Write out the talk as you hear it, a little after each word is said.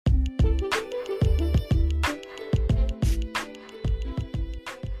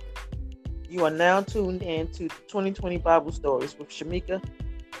You are now tuned in to 2020 Bible Stories with Shamika,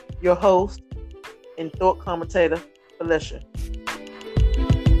 your host and thought commentator, Felicia.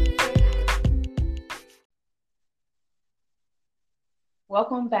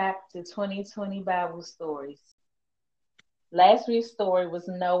 Welcome back to 2020 Bible Stories. Last week's story was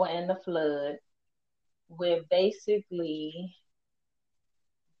Noah and the flood, where basically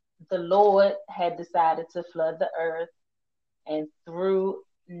the Lord had decided to flood the earth, and through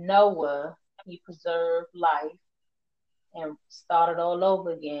Noah, he preserved life and started all over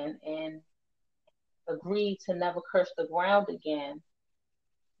again and agreed to never curse the ground again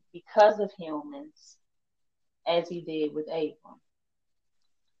because of humans, as he did with Abram.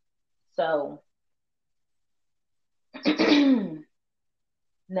 So,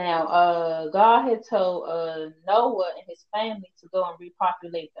 now, God had told Noah and his family to go and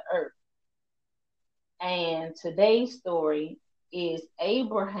repopulate the earth. And today's story is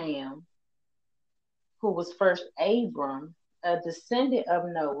Abraham, who was first Abram, a descendant of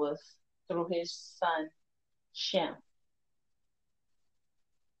Noah's through his son Shem.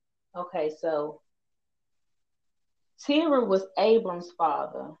 Okay, so Terah was Abram's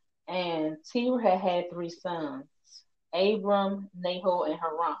father, and Terah had three sons, Abram, Nahor, and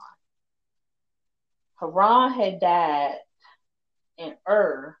Haran. Haran had died in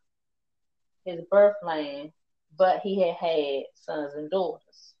Ur, his birthland, but he had sons and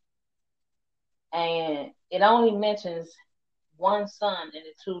daughters. And it only mentions one son and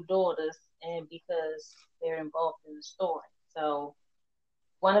the two daughters, and because they're involved in the story. So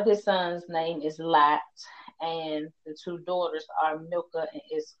one of his sons' name is Lot, and the two daughters are Milcah and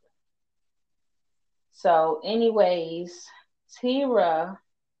Iscah. So, anyways, Terah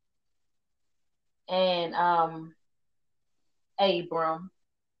and Abram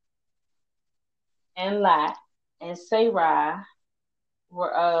and Lot and Sarai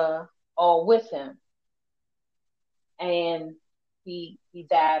were all with him, and he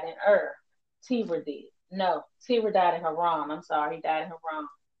died in Ur. Terah did. No, Terah died in Haran. I'm sorry, he died in Haran.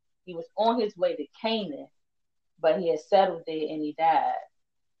 He was on his way to Canaan, but he had settled there and he died.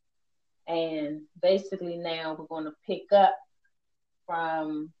 And basically now we're going to pick up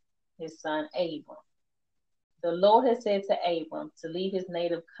from his son Abram. The Lord has said to Abram to leave his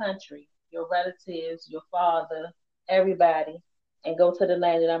native country, your relatives, your father, everybody, and go to the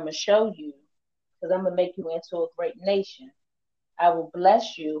land that I'm going to show you, because I'm going to make you into a great nation. I will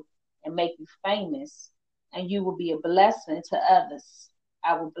bless you and make you famous, and you will be a blessing to others.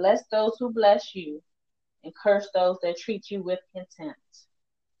 I will bless those who bless you and curse those that treat you with contempt.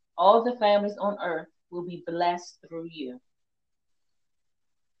 All the families on earth will be blessed through you.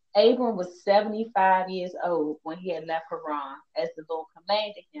 Abram was 75 years old when he had left Haran, as the Lord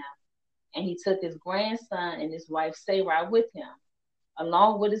commanded him, and he took his grandson and his wife Sarai with him,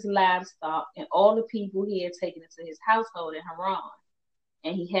 along with his livestock and all the people he had taken into his household in Haran,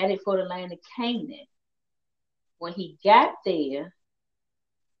 and he headed for the land of Canaan. When he got there,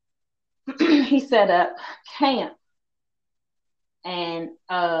 he set up camp, and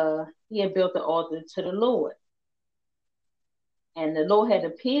he had built the altar to the Lord. And the Lord had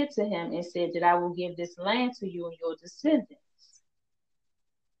appeared to him and said that I will give this land to you and your descendants.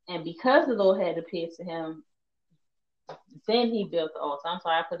 And because the Lord had appeared to him, then he built the altar. I'm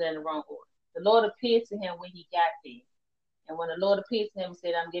sorry, I put that in the wrong order. The Lord appeared to him when he got there. And when the Lord appeared to him and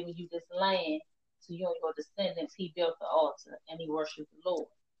said, I'm giving you this land to you and your descendants, he built the altar and he worshiped the Lord.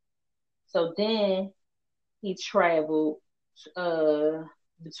 So then he traveled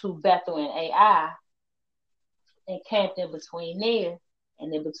between Bethel and Ai and camped in between there.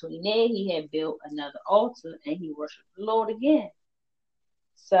 And in between there, he had built another altar and he worshiped the Lord again.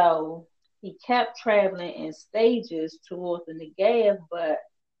 So he kept traveling in stages towards the Negev, but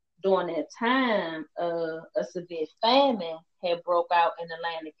during that time, a severe famine had broke out in the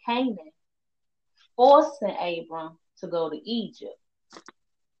land of Canaan, forcing Abram to go to Egypt.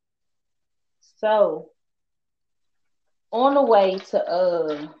 So on the way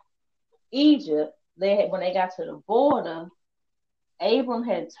to Egypt, when they got to the border, Abram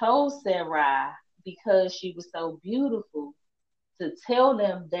had told Sarai, because she was so beautiful, to tell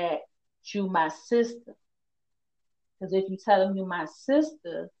them that you my sister. Because if you tell them you my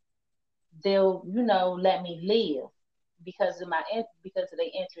sister, they'll, let me live because of their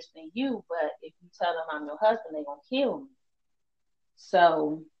interest in you. But if you tell them I'm your husband, they're gonna kill me.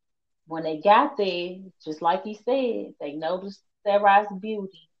 So when they got there, just like he said, they noticed Sarai's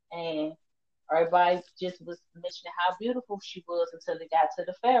beauty, and everybody just was mentioning how beautiful she was until they got to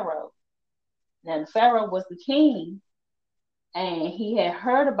the Pharaoh. Now the Pharaoh was the king, and he had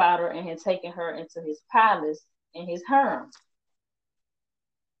heard about her and had taken her into his palace in his harem.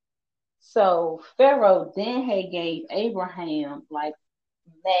 So Pharaoh then had gave Abraham like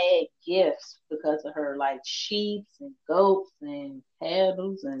mad gifts because of her, like sheep and goats and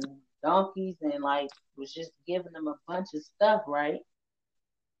cattle and donkeys, and like was just giving them a bunch of stuff, right?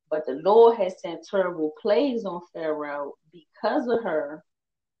 But the Lord had sent terrible plagues on Pharaoh because of her.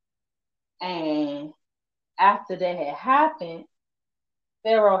 And after that had happened,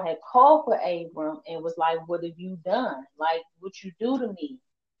 Pharaoh had called for Abram and was like, "What have you done? Like, what you do to me?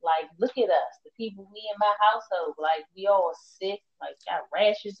 Like, look at us, the people, me and my household. Like, we all sick, like got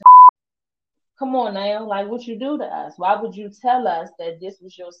rashes. Come on now, like, what you do to us? Why would you tell us that this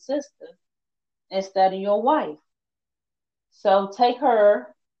was your sister instead of your wife? So take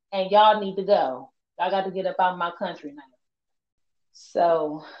her, and y'all need to go. I got to get up out of my country now."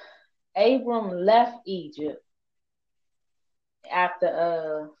 So Abram left Egypt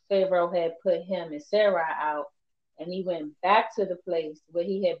after Pharaoh had put him and Sarai out, and he went back to the place where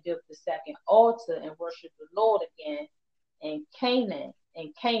he had built the second altar and worshiped the Lord again in Canaan,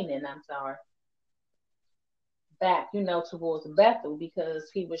 I'm sorry, back, towards Bethel,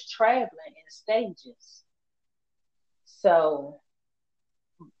 because he was traveling in stages. So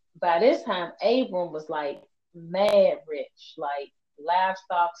by this time, Abram was like mad rich, like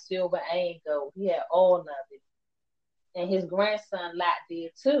livestock, silver, and gold. He had all of it. And his grandson Lot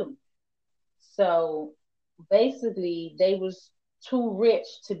did too. So basically, they was too rich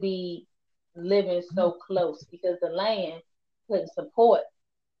to be living so close because the land couldn't support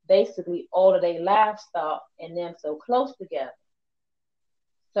basically all of their livestock and them so close together.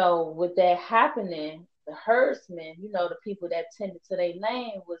 So with that happening, the herdsmen, the people that tended to their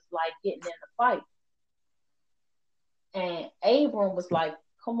land, was like getting in the fight. And Abram was like,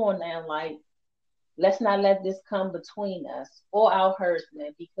 "Come on now, like, let's not let this come between us or our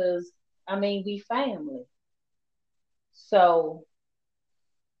herdsmen, because we family." So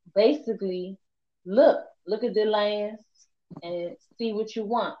basically, look at the lands and see what you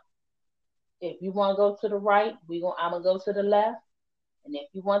want. If you want to go to the right, I'm gonna go to the left, and if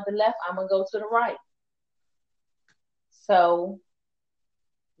you want the left, I'm gonna go to the right. So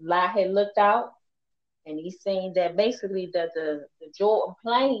Lot had looked out, and he seen that basically that the Jordan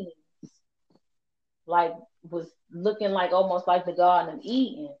Plains like was looking like almost like the Garden of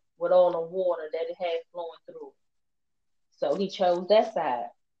Eden with all the water that it had flowing through. So he chose that side,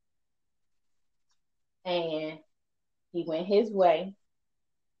 and he went his way,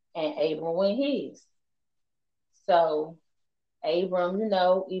 and Abram went his. So Abram,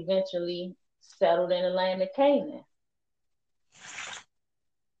 eventually settled in the land of Canaan.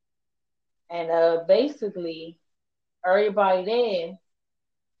 And basically, everybody there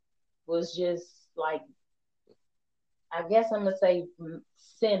was just like, I guess I'm gonna say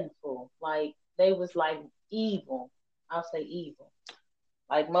sinful. Like they was like evil. I'll say evil.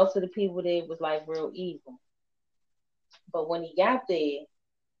 Like most of the people there was like real evil. But when he got there,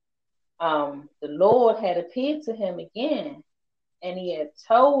 the Lord had appeared to him again, and he had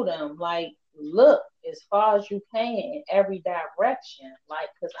told him, like, look as far as you can in every direction, like,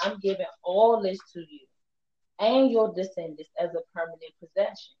 because I'm giving all this to you and your descendants as a permanent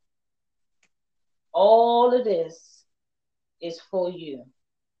possession. All of this is for you.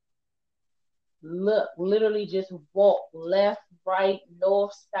 Look, literally just walk left, right,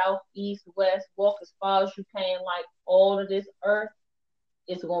 north, south, east, west, walk as far as you can, like all of this earth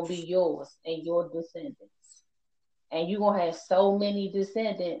is going to be yours and your descendants. And you're going to have so many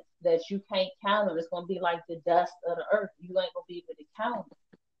descendants that you can't count them. It's going to be like the dust of the earth. You ain't going to be able to count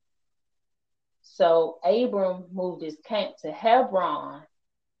them. So Abram moved his camp to Hebron,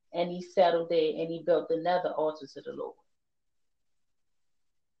 and he settled there, and he built another altar to the Lord.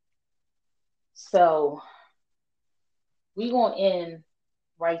 So we're going to end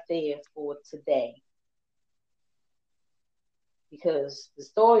right there for today, because the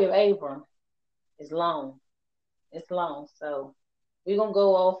story of Abram is long. It's long. So we're going to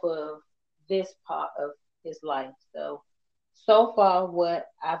go off of this part of his life. So far, what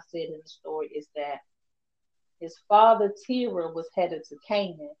I've said in the story is that his father Terah was headed to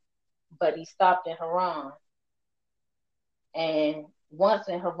Canaan, but he stopped in Haran. And once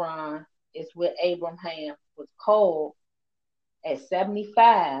in Haran is where Abraham was called at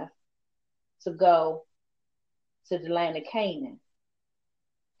 75 to go to the land of Canaan.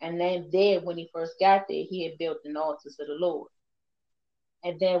 And then there, when he first got there, he had built an altar to the Lord.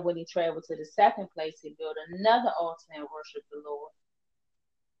 And then when he traveled to the second place, he built another altar and worshiped the Lord.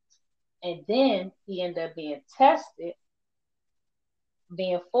 And then he ended up being tested,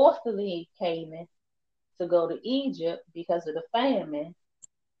 being forced to leave Canaan to go to Egypt because of the famine.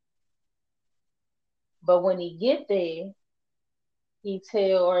 But when he get there, he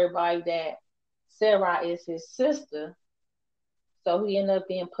tell everybody that Sarah is his sister. So he ended up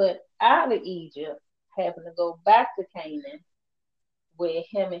being put out of Egypt, having to go back to Canaan, where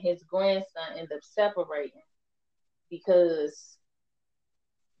him and his grandson end up separating because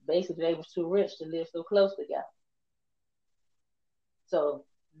basically they was too rich to live so close together. So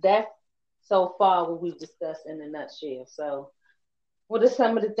that's so far what we've discussed in a nutshell. So what are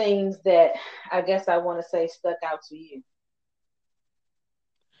some of the things that I guess I want to say stuck out to you?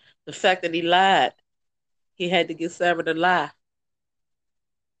 The fact that he lied, he had to get Sarah to lie.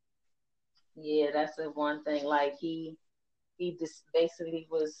 Yeah, that's the one thing. Like he just basically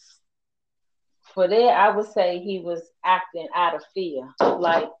was for there. I would say he was acting out of fear.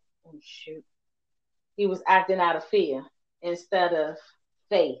 Like oh shoot, he was acting out of fear instead of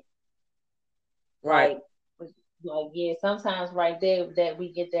faith. Right. Like yeah, sometimes right there that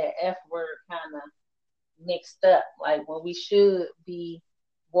we get that F word kind of mixed up. Like when we should be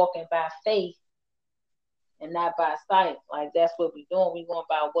walking by faith and not by sight. Like that's what we're doing. We going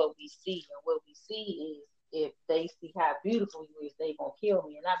by what we see, and what we see is if they see how beautiful you is, they gonna kill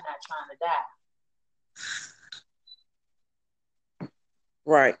me, and I'm not trying to die.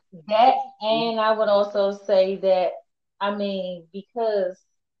 Right. That, and I would also say that I mean because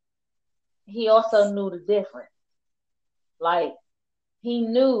he also knew the difference. Like he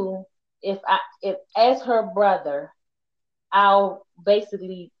knew if as her brother, I'll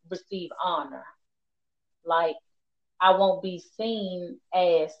basically receive honor. Like I won't be seen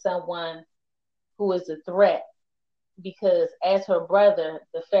as someone who is a threat because as her brother,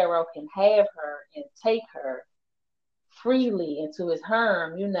 the Pharaoh can have her and take her freely into his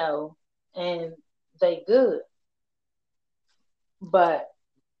harem, and they good. But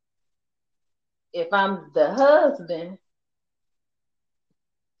if I'm the husband,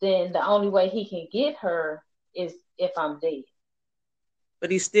 then the only way he can get her is if I'm dead.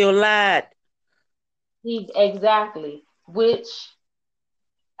 But he still lied. He exactly, which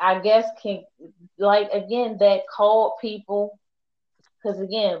I guess can like again that called people because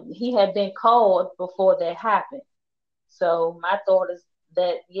again he had been called before that happened. So my thought is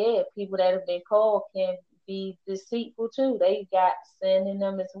that yeah, people that have been called can be deceitful too. They got sin in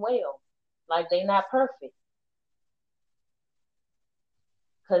them as well. Like they not perfect.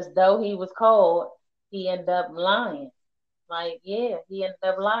 Because though he was called, he ended up lying. Like yeah, he ended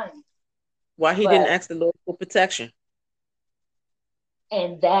up lying. Why he didn't But ask the Lord for protection?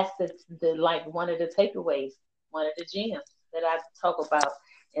 and that's the like one of the takeaways, one of the gems that I talk about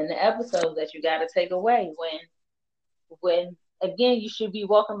in the episode that you got to take away when again you should be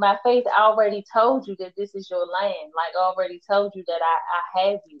walking by faith. I already told you that this is your land. Like I already told you that I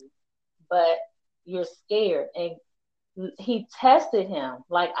have you, but you're scared. And he tested him.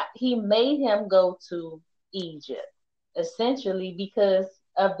 Like he made him go to Egypt essentially because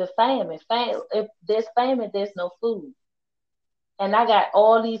of the famine. If there's famine, there's no food. And I got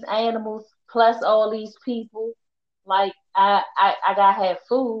all these animals plus all these people. Like I gotta have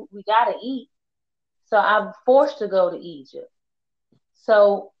food. We gotta eat. So I'm forced to go to Egypt.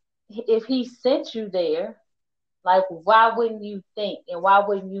 So if he sent you there, like why wouldn't you think and why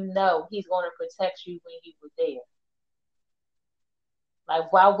wouldn't you know he's going to protect you when you were there?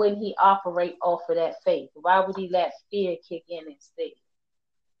 Like why wouldn't he operate off of that faith? Why would he let fear kick in instead?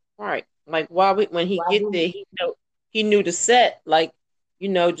 Right. Like why when he Why get would there, he knew the set. Like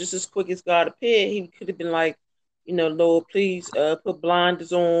just as quick as God appeared, he could have been like, Lord, please put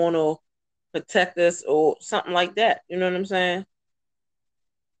blinders on or protect us or something like that. You know what I'm saying?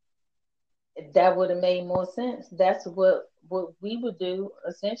 that would have made more sense. That's what we would do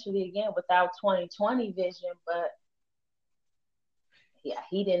essentially again without 2020 vision, but yeah,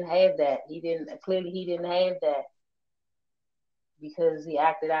 he didn't have that. He didn't have that because he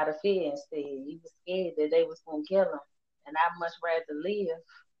acted out of fear instead. He was scared that they was gonna kill him. And I'd much rather live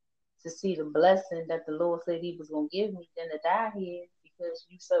to see the blessing that the Lord said he was gonna give me than to die here because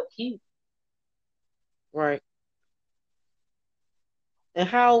you so cute. Right. And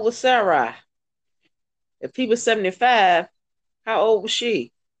how old was Sarai? If he was 75, how old was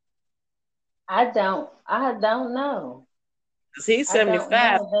she? I don't know. Because he's I don't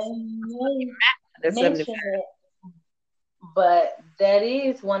 75. know. They That's 75. mention it, but that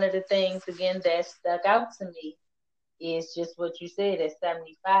is one of the things again that stuck out to me is just what you said at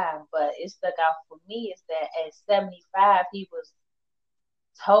 75. But it stuck out for me is that at 75 he was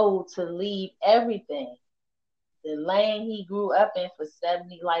told to leave everything. The land he grew up in for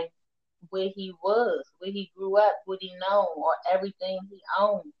 70, like where he grew up, what he known, or everything he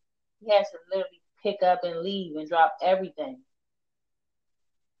owned. He has to literally pick up and leave and drop everything.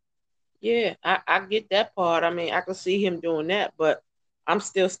 Yeah, I get that part. I mean, I could see him doing that, but I'm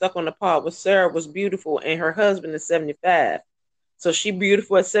still stuck on the part where Sarah was beautiful and her husband is 75. So she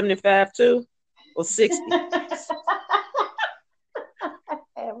beautiful at 75 too, or 60.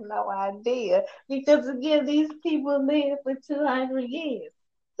 I have no idea because again, these people live for 200 years.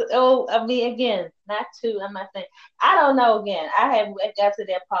 So, oh, I mean, again, not two. I'm not saying. I don't know. Again, I haven't got to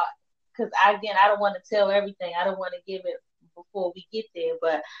that part because I don't want to tell everything. I don't want to give it before we get there.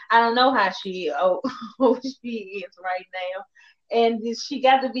 But I don't know how she who she is right now, and she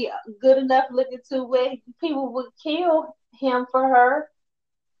got to be good enough looking to where people would kill him for her.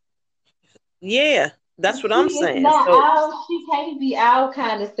 Yeah, that's what She I'm is saying. not So our. She can't be our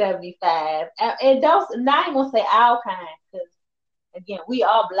kind of 75. And don't not even gonna say our kind because again we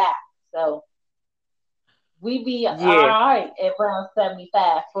are black, so we be all yeah, right at around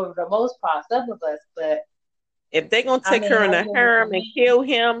 75 for the most part, some of us. But if they gonna I take her mean, in I a give it to harem and me. kill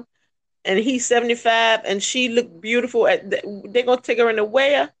him, and he's 75 and she look beautiful, they gonna take her in the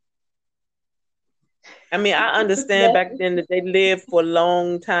where? I mean, I understand back then that they lived for a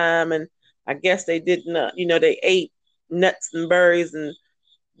long time, and I guess they didn't, they ate nuts and berries and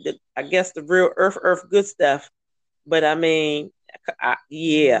I guess the real earth good stuff. But I mean,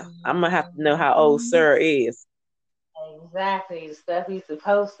 yeah, I'm gonna have to know how old Mhm. Sarah is. Exactly the stuff he's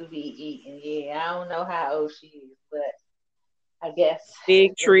supposed to be eating. Yeah, I don't know how old she is, but I guess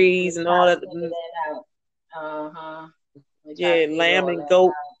Fig we'll trees and try all to that. figure that out. Uh huh. We try to Yeah, figure lamb all and that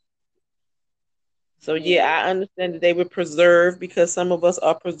goat. out. So yeah, Yeah. I understand that they were preserved because some of us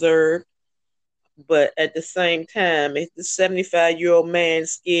are preserved. But at the same time, if the 75-year-old man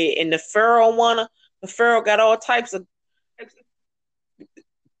scared and the Pharaoh got all types of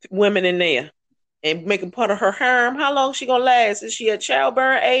women in there and making part of her harem. How long she gonna last? Is she at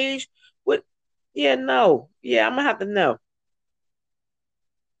childbearing age? What? Yeah, no. Yeah, I'm gonna have to know.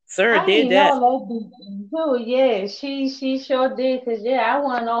 Sarah I did didn't that. know that too. Yeah, she sure did. Cause yeah, I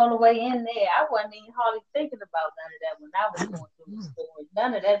wasn't all the way in there. I wasn't even hardly thinking about none of that when I was going through the story.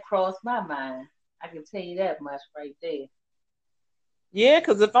 None of that crossed my mind. I can tell you that much right there. Yeah,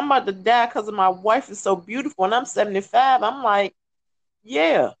 because if I'm about to die because of my wife is so beautiful and I'm 75, I'm like,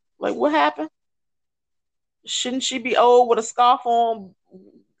 yeah, like what happened? Shouldn't she be old with a scarf on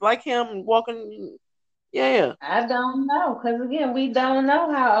like him walking? Yeah, I don't know, cause again, we don't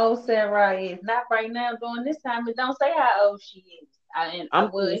know how old Sarah is. Not right now during this time. It don't say how old she is. I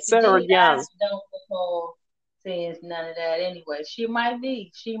I'm will thinking if it Sarah did, I young. don't recall saying none of that anyway. She might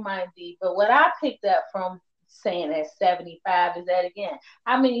be. She might be. But what I picked up from saying that 75 is that again,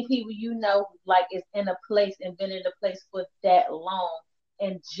 how many people you know like is in a place and been in a place for that long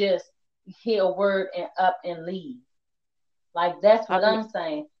and just hear a word and up and leave. Like that's I what mean, I'm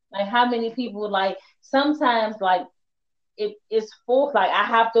saying. Like how many people like sometimes like it's forced. Like I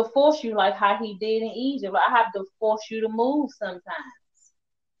have to force you, like how he did in Egypt. I have to force you to move sometimes,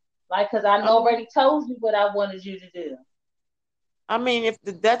 like because I I mean, already told you what I wanted you to do. if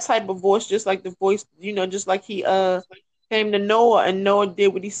that type of voice, just like the voice, just like he came to Noah and Noah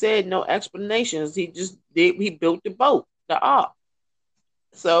did what he said, no explanations. He just did. He built the boat, the ark.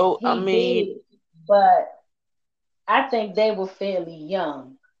 So I He mean, did, but I think they were fairly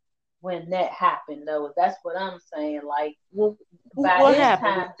young when that happened, though. That's what I'm saying. Like what, by what this happened?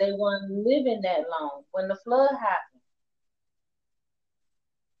 time, they weren't living that long when the flood happened.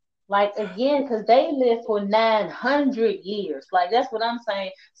 Like again, because they lived for 900 years. Like that's what I'm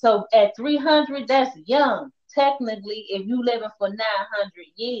saying. So at 300, that's young. Technically, if you living for 900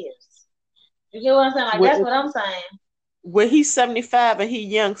 years, you get what I'm saying? Like Where, that's what I'm saying. where he's 75 and he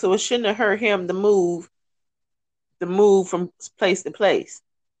young, so it shouldn't have hurt him to move from place to place.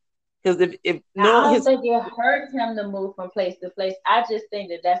 Because if no I don't his think it hurts him to move from place to place. I just think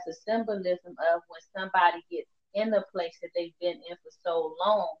that that's a symbolism of when somebody gets in a place that they've been in for so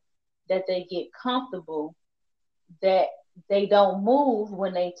long that they get comfortable that they don't move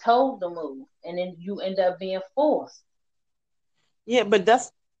when they told to move, and then you end up being forced. yeah, but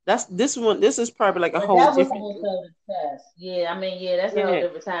that's this one. This is probably like a But whole that was different. more so the test. Yeah, I mean, yeah, that's a whole Yeah,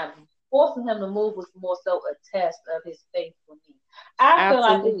 different time. Forcing him to move was more so a test of his faith for me. I feel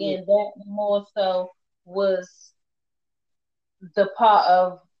like absolutely. again that more so was the part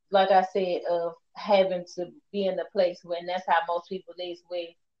of, like I said, of having to be in a place when that's how most people live, where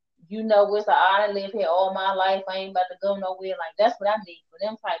it's an honor live here all my life. I ain't about to go nowhere. Like that's what I need for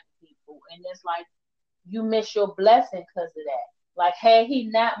them type of people. And it's like you miss your blessing because of that. Like had he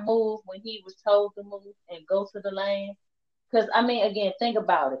not moved when he was told to move and go to the land, because I mean, again, think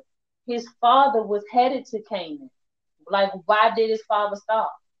about it. His father was headed to Canaan. Like, why did his father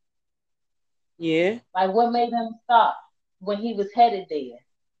stop? Yeah, Like, what made him stop when he was headed there?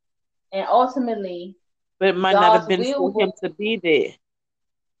 And ultimately, but it might not have God's been will for him was to be there.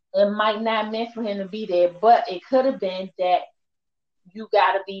 It might not meant for him to be there, but it could have been that you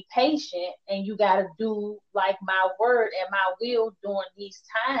got to be patient and you got to do like my word and my will during these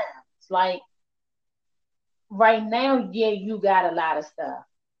times. Like right now, yeah, you got a lot of stuff.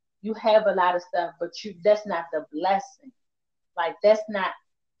 You have a lot of stuff, but that's not the blessing. Like that's not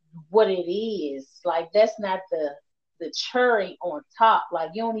what it is. Like that's not the cherry on top.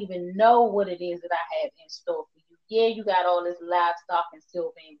 Like you don't even know what it is that I have in store for you. Yeah, you got all this livestock and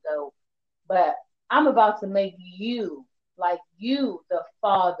silver and gold, but I'm about to make you, like you, the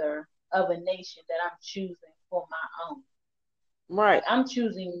father of a nation that I'm choosing for my own. Like Right. I'm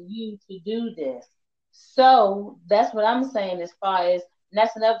choosing you to do this. So that's what I'm saying as far as, and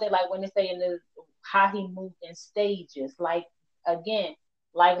that's another thing, like when they say in the how he moved in stages. Like again,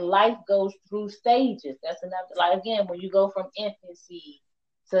 like life goes through stages. That's another, like again, when you go from infancy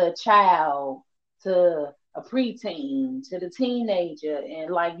to a child to a preteen to the teenager,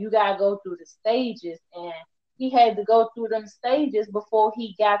 and like you gotta go through the stages, and he had to go through them stages before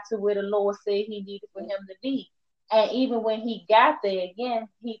he got to where the Lord said he needed for him to be. And even when he got there again,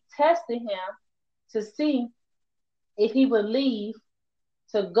 he tested him to see if he would leave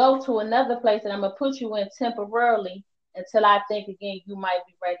to go to another place that I'm gonna put you in temporarily until I think again you might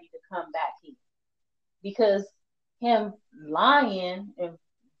be ready to come back here. Because him lying and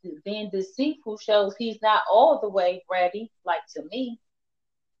being deceitful shows he's not all the way ready, like to me.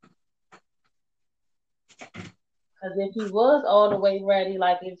 Because if he was all the way ready,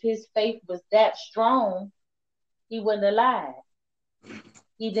 like if his faith was that strong, he wouldn't have lied.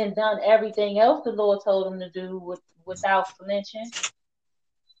 He done everything else the Lord told him to do without flinching.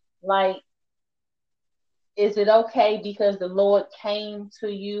 Like, is it okay because the Lord came to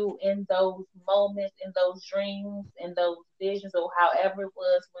you in those moments, in those dreams, in those visions, or however it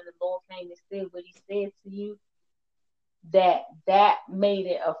was when the Lord came and said what he said to you, that made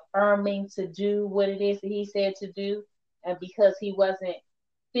it affirming to do what it is that he said to do? And because he wasn't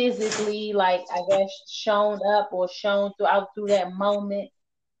physically, like, I guess, shown up or shown through that moment,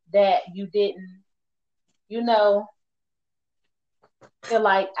 that you didn't, you know, feel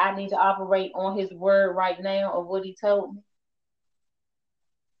like I need to operate on his word right now of what he told me.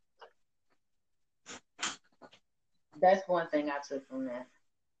 That's one thing I took from that.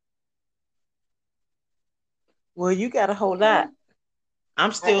 Well, you got a whole Yeah. lot.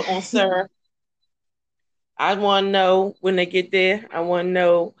 I'm still on Sarah. I want to know when they get there. I want to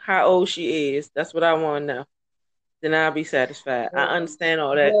know how old she is. That's what I want to know. Then I'll be satisfied. I well, understand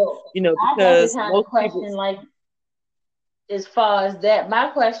all that, well, I got the because kind of most people. question like as far as that. My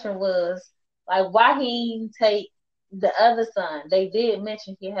question was like, why he ain't take the other son? They did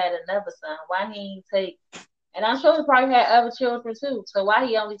mention he had another son. Why he ain't take? And I'm sure he probably had other children too. So why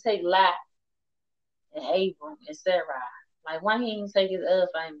he only take Lot and Abram and Sarai? Like why he ain't take his other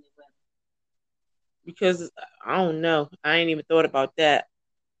family with him? Because I don't know. I ain't even thought about that.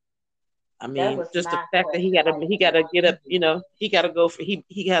 I That mean, was just the my fact that he question. gotta Like he gotta why get he up, did that. he gotta go for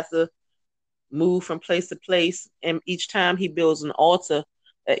he has to move from place to place, and each time he builds an altar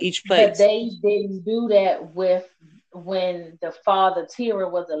at each But place. they didn't do that with when the father Terah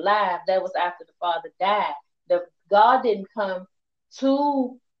was alive. That was after the father died. The God didn't come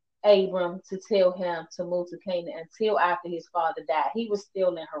to Abram to tell him to move to Canaan until after his father died. He was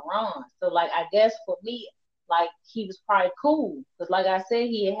still in Haran. So like I guess for me, like he was probably cool because like I said,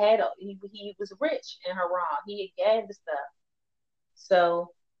 he was rich in Haran. He had gathered stuff.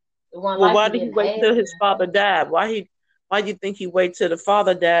 So it wasn't Well, like why he did he didn't wait have till his father anything. died? Why do you think he wait till the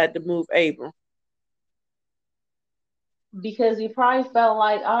father died to move Abram? Because he probably felt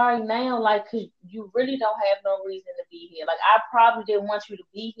like, all right, now, like, cause you really don't have no reason to be here. Like, I probably didn't want you to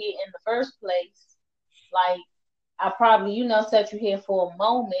be here in the first place. Like, I probably, set you here for a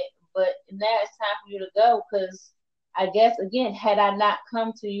moment, but now it's time for you to go. Cause I guess again, had I not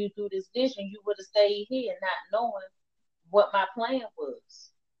come to you through this vision, you would have stayed here, not knowing what my plan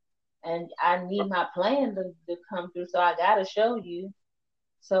was. And I need my plan to come through, so I gotta show you.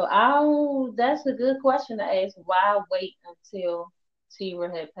 So that's a good question to ask. Why wait until Tira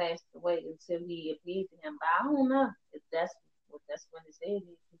had passed away until he appeared to him? But I don't know if that's when it said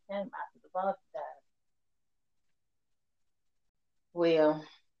he came after the father died. Well,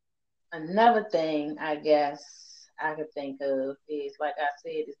 another thing I guess I could think of is like I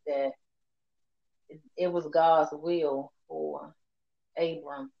said, is that it was God's will for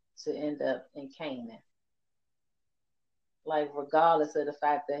Abram to end up in Canaan. Like regardless of the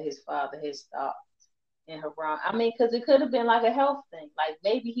fact that his father had stopped in Haran. I mean, because it could have been like a health thing. Like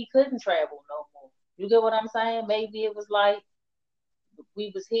maybe he couldn't travel no more. You get what I'm saying? Maybe it was like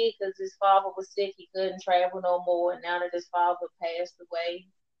we was here because his father was sick. He couldn't travel no more. And now that his father passed away,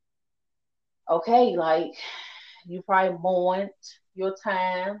 okay, like you probably mourned your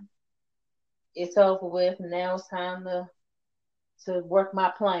time. It's over with. Now it's time to work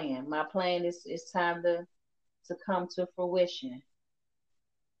my plan. My plan is time to come to fruition.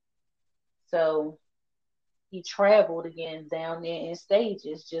 So he traveled again down there in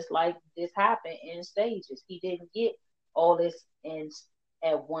stages, just like this happened in stages. He didn't get all this in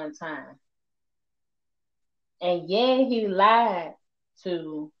at one time. And yeah, he lied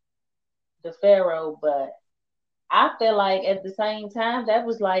to the Pharaoh, but I feel like at the same time that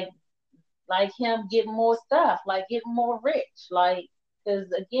was like him getting more stuff, like getting more rich, like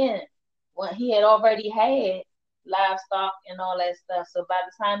because again, when he had already had livestock and all that stuff, so by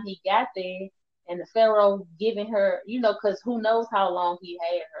the time he got there, and the Pharaoh giving her, because who knows how long he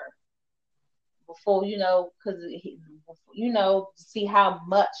had her before, because to see how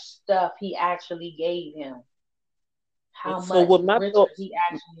much stuff he actually gave him, how So much what my richer thought he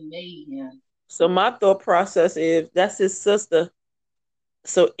actually made him. so my thought process is that's his sister.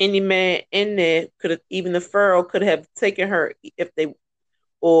 So any man in there could have, even the Pharaoh could have taken her if they,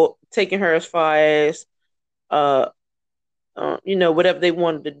 or taken her as far as uh whatever they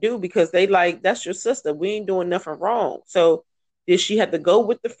wanted to do, because they like, that's your sister. We ain't doing nothing wrong. So did she have to go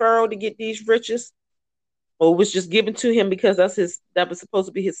with the Pharaoh to get these riches? Or was just given to him because that was supposed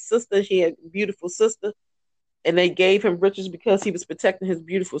to be his sister. He had a beautiful sister, and they gave him riches because he was protecting his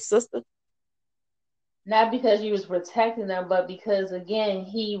beautiful sister. Not because he was protecting them, but because again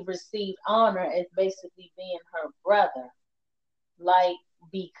he received honor as basically being her brother. Like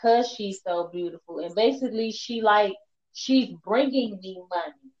because she's so beautiful, and basically she's bringing me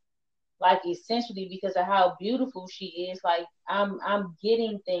money. Like essentially because of how beautiful she is, like I'm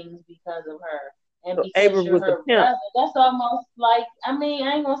getting things because of her. And So because Abram you're was a her pimp. brother, that's almost like, I mean,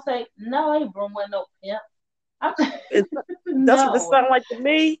 I ain't gonna say no, Abram wasn't no pimp. It's, that's what it No. sounded like to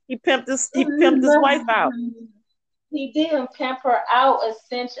me. He pimped his wife out. He didn't pimp her out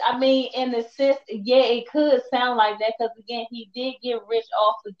essentially. I mean, in the sense, yeah, it could sound like that because again, he did get rich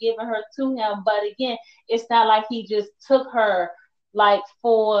off of giving her to him. But again, it's not like he just took her like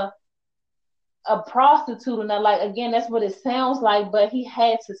for a prostitute or not. Like again, that's what it sounds like. But he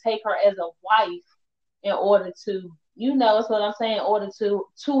had to take her as a wife in order to, that's what I'm saying, in order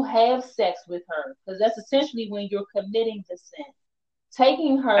to have sex with her, because that's essentially when you're committing to sin.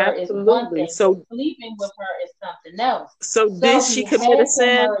 Taking her is one Absolutely. thing, but So sleeping with her is something else. so did So she he commit a had to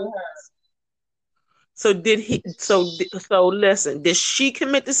sin? marry her. So did he? So listen. Did she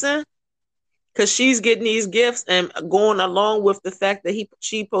commit the sin? Because she's getting these gifts and going along with the fact that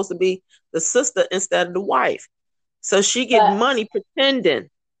she's supposed to be the sister instead of the wife. So she get But money pretending.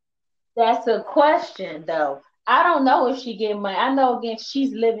 that's a question, though. I don't know if she get money. I know again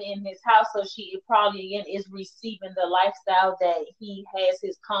she's living in his house, so she probably again is receiving the lifestyle that he has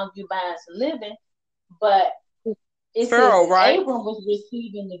his concubines living. But it says Pharaoh, right? Abram was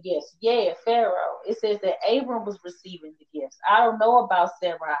receiving the gifts. Yeah, Pharaoh. It says that Abram was receiving the gifts. I don't know about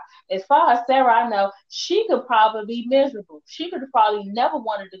Sarah. As far as Sarah, I know she could probably be miserable. She could have probably never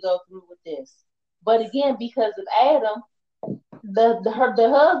wanted to go through with this. But again, because of Adam, the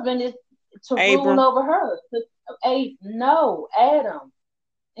husband is to rule Abram. over her. No, Adam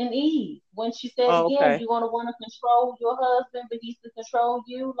and Eve. When she said Oh, again, okay. you're gonna want to control your husband, but he's to control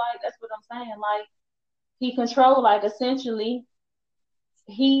you. Like that's what I'm saying. Like he controlled, like essentially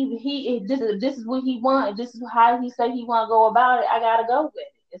this is what he want. This is how he say he want to go about it. I gotta go with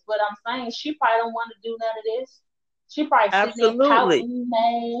it. It's what I'm saying. She probably don't want to do none of this. She probably sitting there Absolutely. pouting,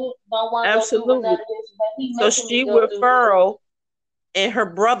 mad, don't want to go through with none Absolutely. of this. But he So making me she go with through with it. Pharaoh, and her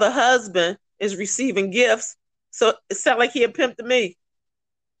brother husband is receiving gifts. So it sounds like he a pimp to me.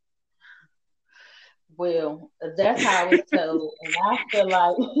 Well, that's how it's told, and I feel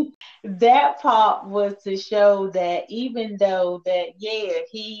like that part was to show that even though that yeah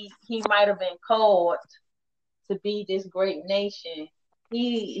he might have been called to be this great nation,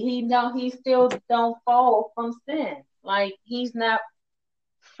 he know he still don't fall from sin. Like he's not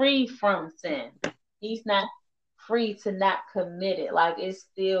free from sin. He's not free to not commit it. Like it's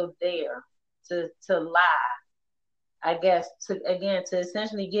still there to lie. I guess to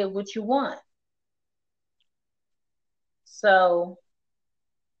essentially get what you want. So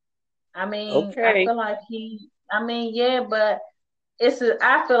I mean, I Okay. feel like I mean, yeah, but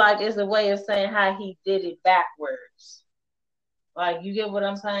I feel like it's a way of saying how he did it backwards. Like, you get what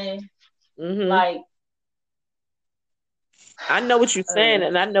I'm saying? Hmm. Like, I know what you're saying, uh,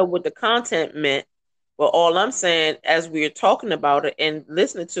 and I know what the content meant. But all I'm saying, as we're talking about it and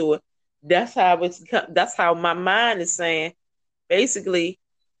listening to it, that's how my mind is saying. Basically,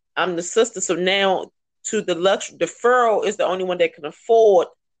 I'm the sister, so now to the Pharaoh is the only one that can afford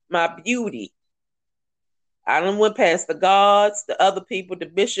my beauty. I done went past the gods, the other people, the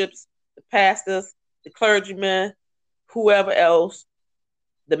bishops, the pastors, the clergymen, whoever else,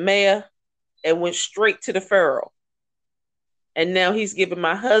 the mayor, and went straight to the Pharaoh. And now he's giving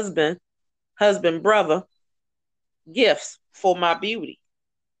my husband, brother, gifts for my beauty.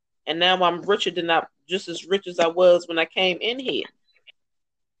 And now I'm richer than just as rich as I was when I came in here.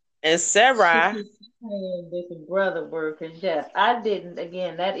 And Sarai, This brother work, and yes, I didn't.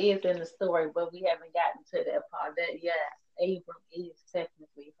 Again, that is in the story, but we haven't gotten to that part. That yes, Abram is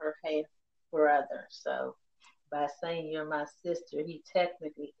technically her half brother. So by saying you're my sister, he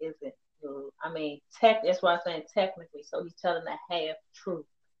technically isn't. I mean, that's why I'm saying technically. So he's telling the half truth,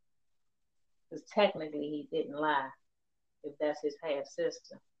 because technically he didn't lie. If that's his half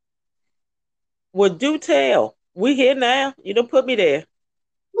sister. well, do tell. We here now. You don't put me there.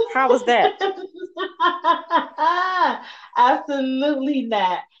 How was that? Absolutely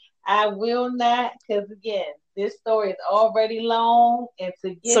not. I will not, because again, this story is already long, and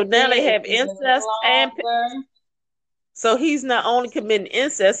to So get now there they is have even incest and longer. so he's not only committing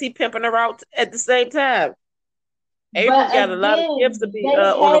incest, he pimping her out at the same time. Abram But got a lot of gifts to again, be they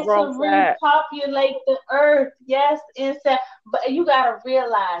on the had wrong to side. repopulate the earth. Yes, incest. But you gotta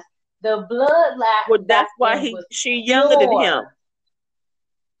realize the Well, bloodline back that's why then was she younger than him. pure.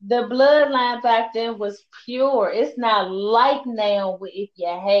 The bloodline back then was pure. It's not like now if you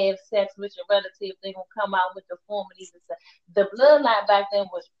have sex with your relative, they're gonna come out with deformities and stuff. The bloodline back then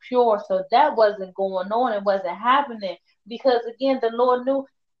was pure, so that wasn't going on. It wasn't happening because again, the Lord knew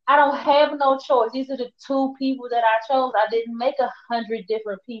I don't have no choice. These are the two people that I chose. I didn't make 100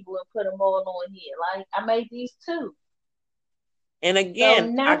 different people and put them all on here. Like I made these two. And So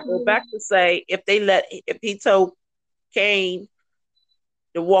again, I go naturally, back to say if he told Cain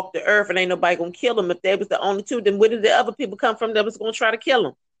to walk the earth and ain't nobody gonna kill him, if they was the only two, then where did the other people come from that was gonna try to kill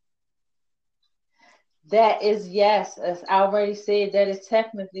him? that is, yes, as I already said, that is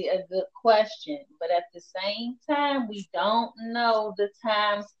technically a good question. But at the same time, we don't know the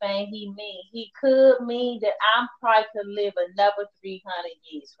time span he means. He could mean that I'm probably could live another 300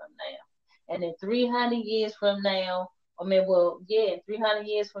 years from now. And in 300 years from now, I mean, well, yeah, in 300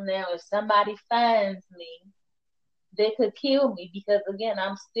 years from now, if somebody finds me, they could kill me because, again,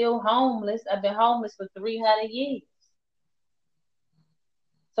 I'm still homeless. I've been homeless for 300 years.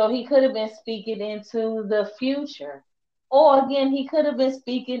 So he could have been speaking into the future. Or again, he could have been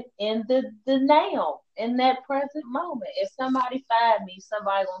speaking in the now, in that present moment. If somebody fired me,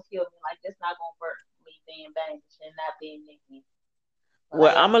 somebody gonna kill me. Like that's not gonna work. Me being banished and not being me. But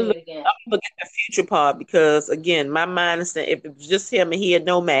Well, like I said again, I'm gonna look at the future part because again, my mind is that if it was just him and he a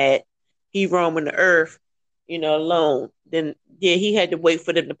nomad, he roaming the earth, alone, then yeah, he had to wait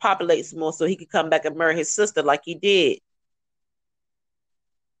for them to populate some more so he could come back and marry his sister like he did.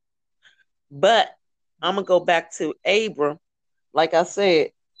 But I'm gonna go back to Abram. Like I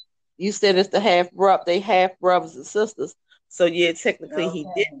said, you said it's the they half brothers and sisters. So yeah, technically he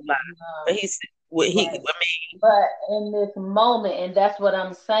did okay, lie, but he said what he. I right. But in this moment, and that's what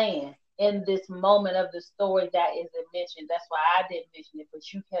I'm saying. In this moment of the story, that isn't mentioned. That's why I didn't mention it. But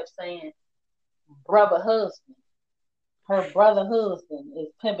you kept saying brother husband. Her brother husband is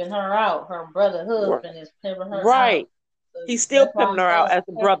pimping her out. Her brother mean, husband is pimping her out. right. So He's still that's why pimping I'm her out saying as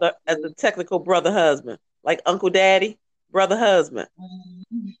a brother, as a technically. technical brother husband, like Uncle Daddy, brother husband.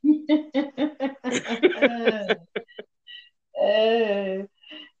 Uh,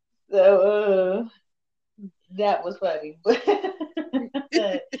 so that was funny, but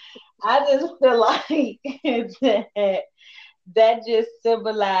I just feel like that that just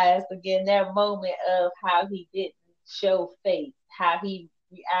symbolized again that moment of how he didn't show faith, how he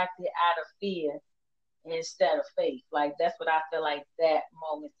reacted out of fear instead of faith. Like that's what I feel like that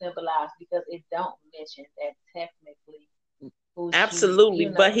moment symbolized because it don't mention that technically who she, Absolutely,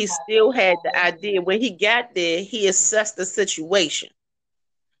 but he how still she had don't the mention idea. When he got there, he assessed the situation.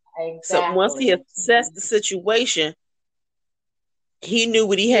 it. So once he Exactly. assessed the situation, he knew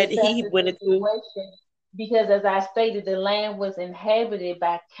what he He had. assessed He the went into. situation because as I stated, the land was inhabited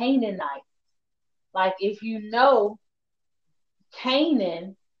by Canaanites. Like if you know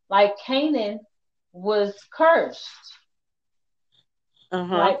Canaan, like Canaan was cursed. Uh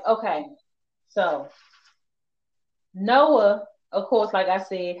huh. Like, okay, so Noah, of course, like I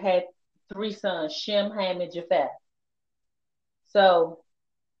said, had three sons, Shem, Ham, and Japheth. So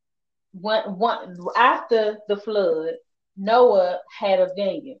one after the flood, Noah had a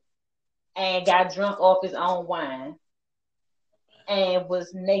vineyard and got drunk off his own wine and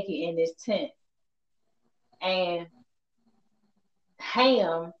was naked in his tent. And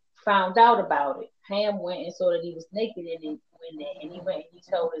Ham found out about it. Ham went and saw that he was naked and he went there, and he went and he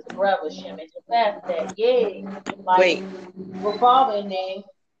told his brother Shem and Japheth that, yeah, like Wait. your father and them.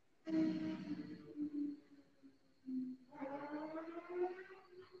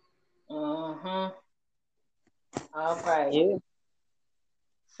 Uh-huh. All right. Yeah.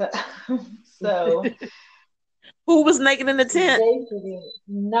 So, so Who was naked in the tent? basically,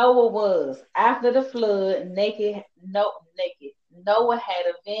 Noah was after the flood, naked. No, naked. Noah had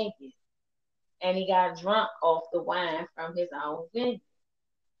a vineyard, and he got drunk off the wine from his own vineyard.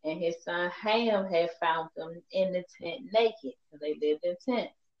 And his son Ham had found them in the tent naked, because they lived in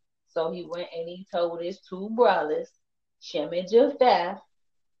tents. So he went and he told his two brothers, Shem and Japheth,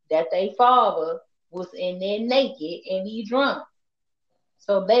 that their father was in there naked and he drunk.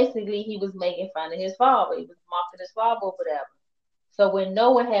 So basically, he was making fun of his father. He was mocking his father or whatever. So when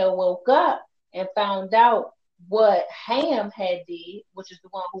Noah had woke up and found out what Ham had did, which is the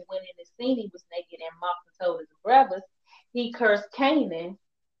one who went in and seen he was naked and mocked and told his brothers, he cursed Canaan,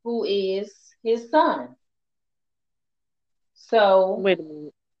 who is his son. So Wait a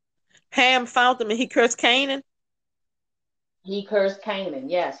minute. Ham found him and he cursed Canaan? he cursed Canaan.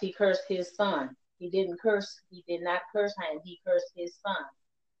 Yes, he cursed his son. He did not curse Ham. He cursed his son.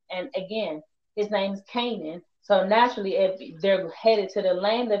 And again, his name is Canaan. So naturally, if they're headed to the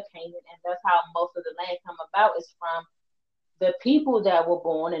land of Canaan, and that's how most of the land come about, is from the people that were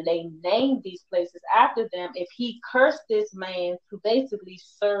born, and they named these places after them. If he cursed this man to basically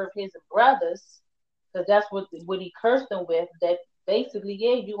serve his brothers, because that's what he cursed them with, that basically,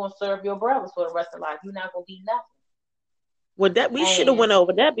 yeah, you're gonna serve your brothers for the rest of life. You're not gonna be nothing. Well, that we should have went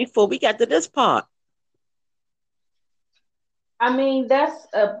over that before we got to this part. I mean, that's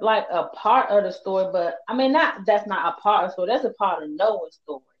like a part of the story, but I mean, that's not a part of the story. That's a part of Noah's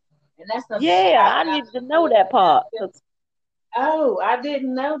story, and that's something that I happened need after to the know flood. that part. Oh, I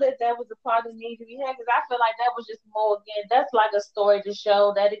didn't know that was a part that needed to be had, because I feel like that was just more, again, that's like a story to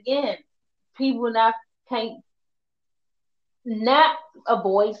show that, again, people can't not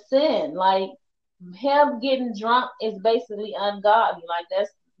avoid sin. Like, him getting drunk is basically ungodly. Like,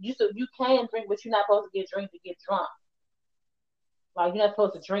 that's you can drink, but you're not supposed to get drunk. Like, you're not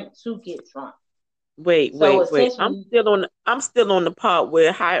supposed to drink to get drunk. Wait. I'm still on the part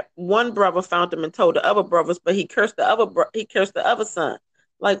where one brother found him and told the other brothers, but he cursed the other son.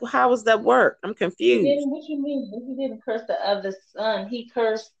 Like, how does that work? I'm confused. What you mean? He didn't curse the other son. He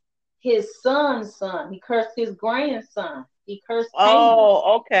cursed his son's son. He cursed his grandson. He cursed Canaan.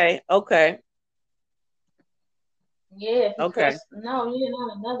 Oh, okay. Yeah, he Okay. cursed. No, he didn't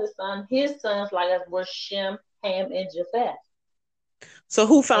have another son. His sons, like us, were Shem, Ham, and Japheth. So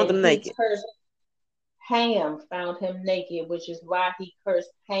who found him naked? Ham found him naked, which is why he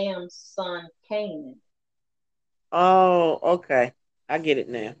cursed Ham's son Canaan. Oh, okay. I get it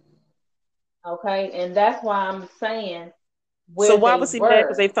now. Okay, and that's why I'm saying. So why was he mad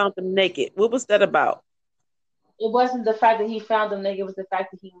because they found him naked? What was that about? It wasn't the fact that he found him naked. It was the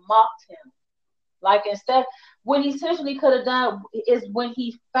fact that he mocked him. Like, instead, what he essentially could have done is, when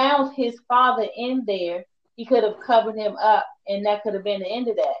he found his father in there, he could have covered him up, and that could have been the end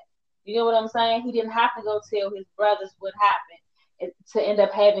of that. You know what I'm saying? He didn't have to go tell his brothers what happened to end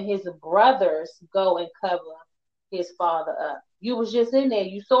up having his brothers go and cover his father up. You was just in there.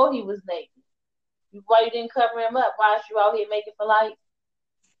 You saw he was naked. Why you didn't cover him up? Why is you out here making for light?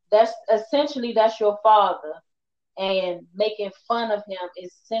 That's your father, and making fun of him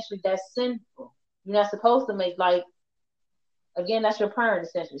is essentially, that's sinful. You're not supposed to make, like, again, that's your parent,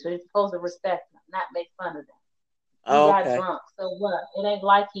 essentially. So you're supposed to respect them, not make fun of them. He got drunk. So what? It ain't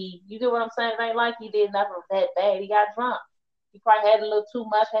like you get what I'm saying? It ain't like he did nothing that bad. He got drunk. He probably had a little too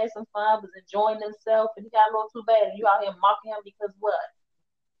much, had some fun, was enjoying himself, and he got a little too bad. And you out here mocking him because what?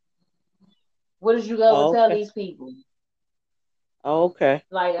 What did you go and tell these people? Okay.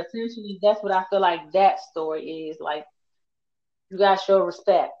 Like, essentially, that's what I feel like that story is. Like, you got to show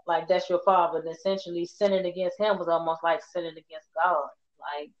respect. Like, that's your father. And essentially, sinning against him was almost like sinning against God.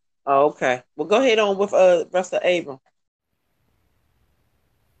 Like, okay. Well, go ahead on with rest of Abram.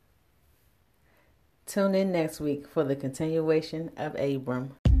 Tune in next week for the continuation of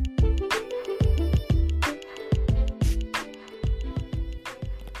Abram.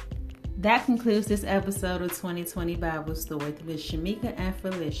 That concludes this episode of 2020 Bible Story with Shamika and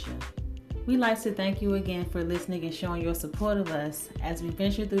Felicia. We'd like to thank you again for listening and showing your support of us as we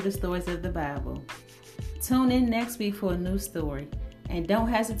venture through the stories of the Bible. Tune in next week for a new story, and don't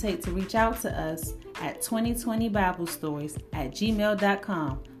hesitate to reach out to us at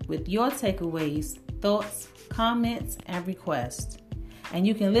 2020biblestories@gmail.com with your takeaways, thoughts, comments, and requests. And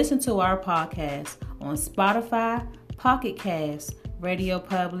you can listen to our podcast on Spotify, Pocket Cast, Radio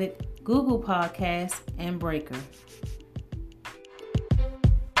Public, Google Podcasts, and Breaker.